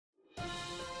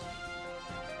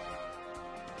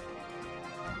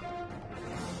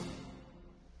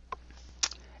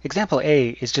Example A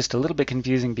is just a little bit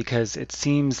confusing because it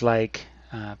seems like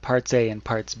parts A and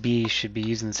parts B should be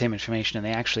using the same information, and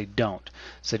they actually don't.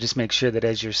 So just make sure that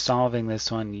as you're solving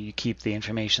this one, you keep the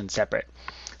information separate.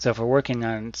 So if we're working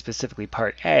on specifically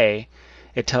part A,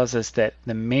 it tells us that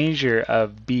the measure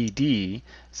of BD,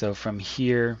 so from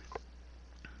here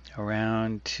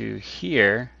around to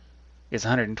here, is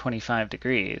 125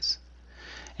 degrees.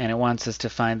 And it wants us to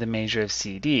find the measure of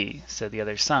CD, so the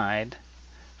other side,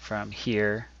 from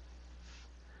here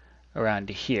around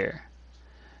to here.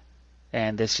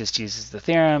 And this just uses the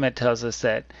theorem. It tells us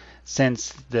that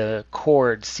since the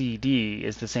chord CD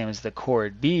is the same as the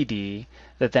chord BD,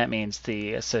 that means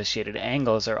the associated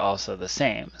angles are also the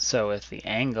same. So if the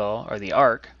angle, or the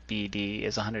arc, BD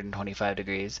is 125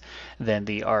 degrees, then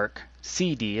the arc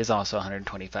CD is also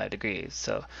 125 degrees.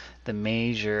 So the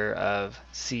measure of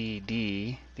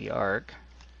CD, the arc,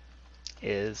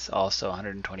 is also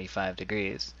 125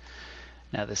 degrees.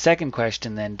 Now the second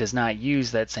question then does not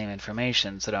use that same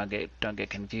information, so don't get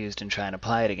confused and try and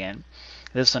apply it again.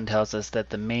 This one tells us that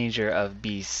the measure of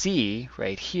BC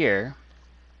right here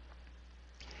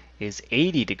is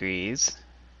 80 degrees.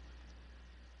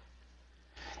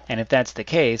 And if that's the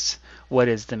case, what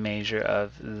is the measure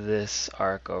of this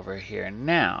arc over here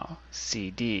now,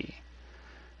 CD?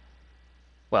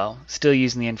 Well, still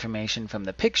using the information from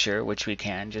the picture, which we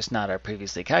can, just not our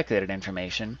previously calculated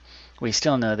information, we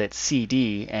still know that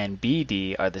CD and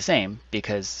BD are the same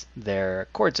because their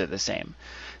chords are the same.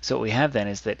 So what we have then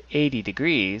is that 80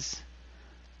 degrees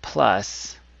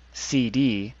plus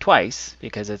CD twice,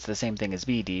 because it's the same thing as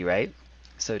BD, right?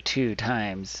 So 2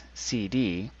 times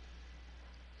CD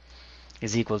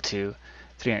is equal to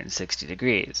 360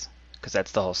 degrees, because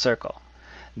that's the whole circle.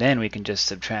 Then we can just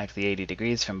subtract the 80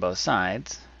 degrees from both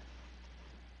sides.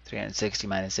 360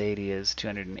 minus 80 is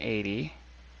 280.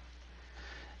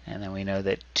 And then we know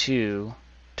that 2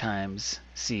 times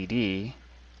CD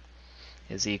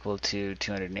is equal to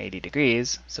 280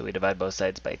 degrees. So we divide both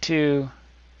sides by 2.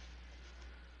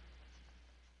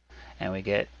 And we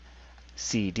get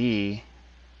CD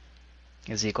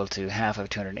is equal to half of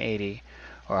 280,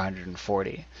 or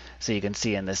 140. So you can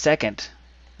see in the second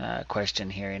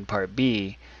question here in part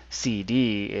B,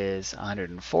 CD is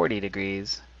 140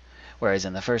 degrees, whereas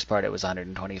in the first part it was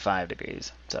 125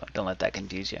 degrees. So don't let that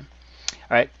confuse you.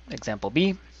 All right, example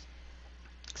B.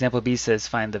 Example B says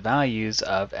find the values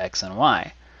of x and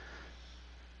y.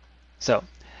 So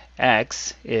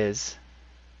x is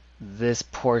this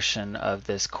portion of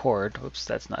this chord. Oops,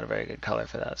 that's not a very good color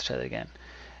for that. Let's try that again.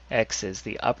 X is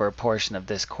the upper portion of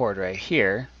this chord right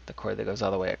here, the chord that goes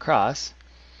all the way across.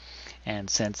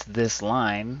 And since this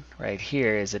line right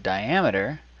here is a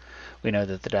diameter, we know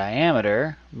that the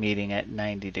diameter, meeting at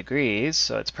 90 degrees,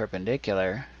 so it's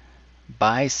perpendicular,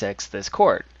 bisects this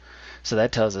chord. So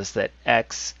that tells us that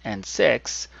x and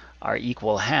 6 are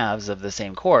equal halves of the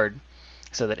same chord,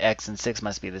 so that x and 6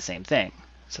 must be the same thing.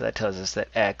 So that tells us that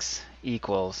x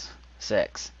equals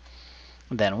 6.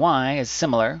 Then y is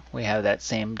similar. We have that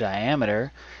same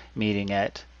diameter meeting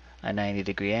at a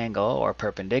 90-degree angle, or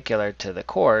perpendicular to the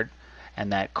chord,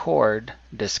 and that chord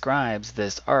describes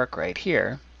this arc right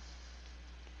here.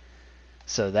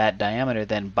 So that diameter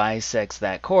then bisects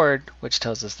that chord, which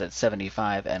tells us that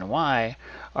 75 and y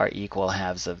are equal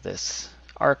halves of this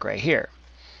arc right here.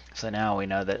 So now we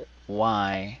know that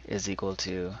y is equal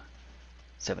to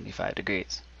 75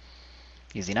 degrees.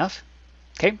 Easy enough?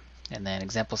 Okay, and then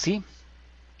example C.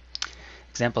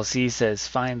 Example C says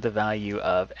find the value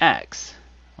of x.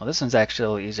 Well, this one's actually a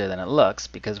little easier than it looks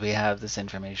because we have this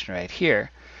information right here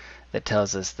that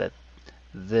tells us that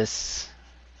this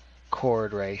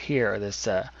chord right here, or this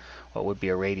what would be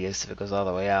a radius if it goes all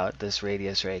the way out, this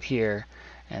radius right here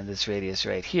and this radius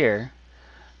right here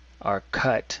are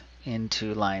cut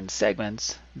into line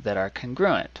segments that are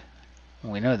congruent.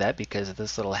 And we know that because of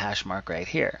this little hash mark right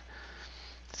here.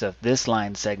 So if this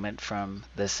line segment from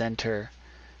the center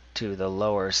to the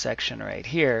lower section right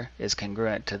here is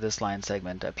congruent to this line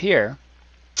segment up here,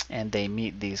 and they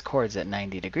meet these chords at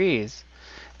 90 degrees,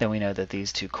 then we know that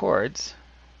these two chords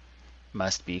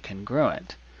must be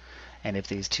congruent. And if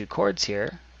these two chords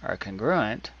here are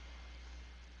congruent,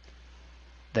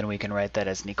 then we can write that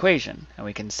as an equation. And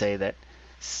we can say that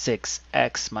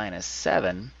 6x minus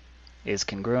 7 is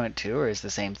congruent to, or is the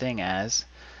same thing as,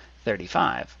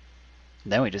 35.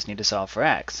 Then we just need to solve for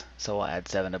x. So we'll add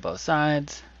 7 to both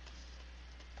sides.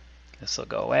 This will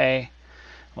go away.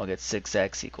 We'll get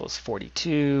 6x equals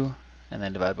 42, and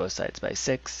then divide both sides by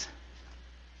 6.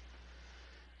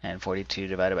 And 42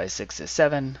 divided by 6 is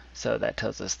 7, so that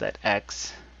tells us that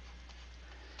x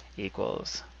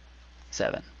equals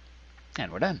 7.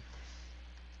 And we're done.